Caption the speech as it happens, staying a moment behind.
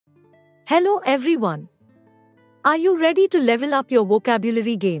Hello everyone. Are you ready to level up your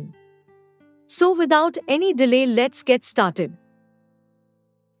vocabulary game? So without any delay, let's get started.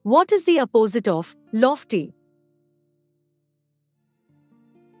 What is the opposite of lofty?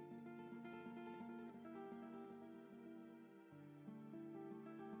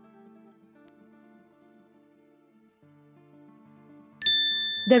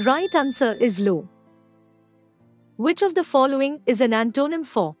 The right answer is low. Which of the following is an antonym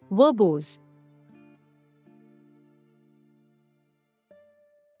for verbose?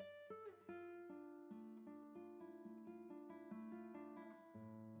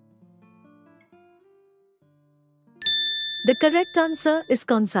 The correct answer is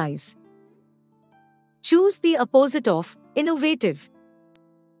concise. Choose the opposite of innovative.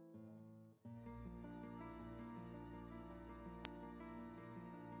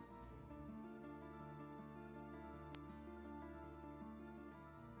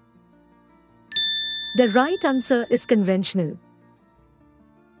 The right answer is conventional.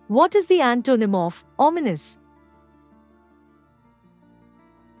 What is the antonym of ominous?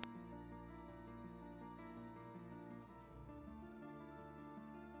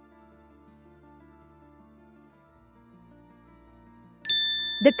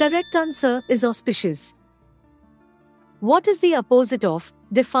 The correct answer is auspicious. What is the opposite of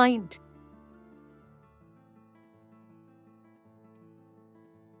defiant?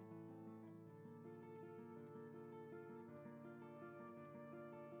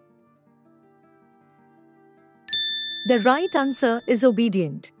 The right answer is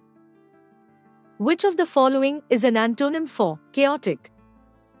obedient. Which of the following is an antonym for chaotic?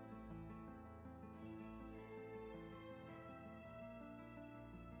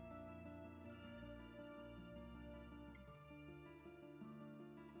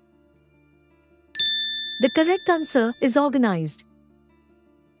 The correct answer is organized.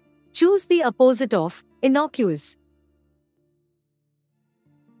 Choose the opposite of innocuous.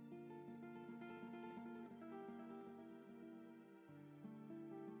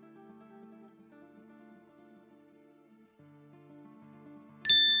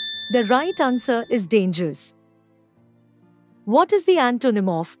 The right answer is dangerous. What is the antonym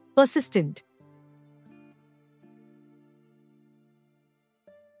of persistent?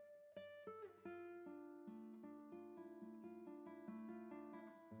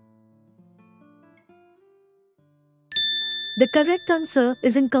 The correct answer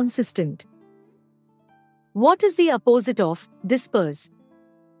is inconsistent. What is the opposite of disperse?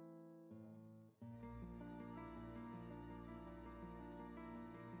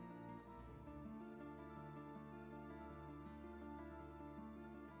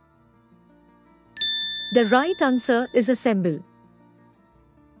 The right answer is assemble.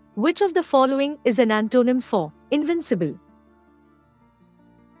 Which of the following is an antonym for invincible?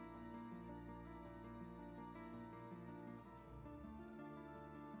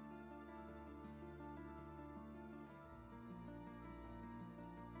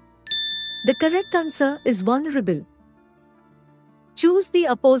 The correct answer is vulnerable. Choose the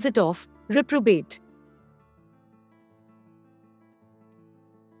opposite of reprobate.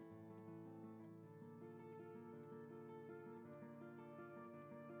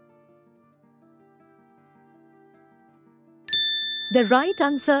 The right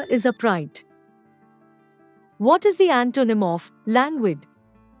answer is upright. What is the antonym of languid?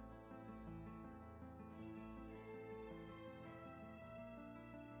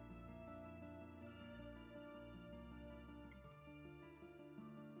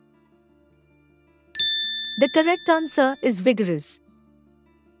 The correct answer is vigorous.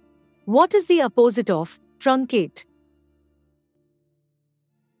 What is the opposite of truncate?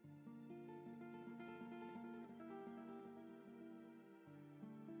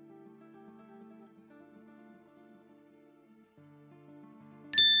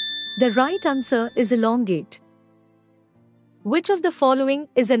 The right answer is elongate. Which of the following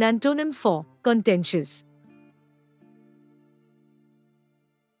is an antonym for contentious?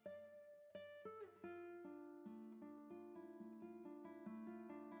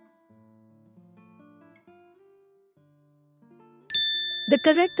 The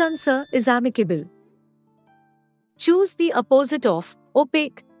correct answer is amicable. Choose the opposite of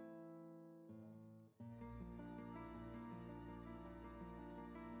opaque.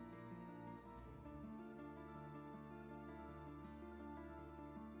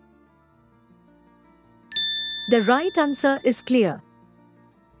 The right answer is clear.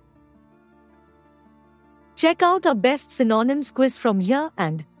 Check out our best synonyms quiz from here,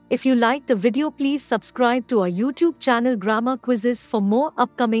 and if you like the video, please subscribe to our YouTube channel Grammar Quizzes for more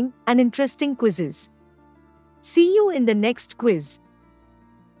upcoming and interesting quizzes. See you in the next quiz.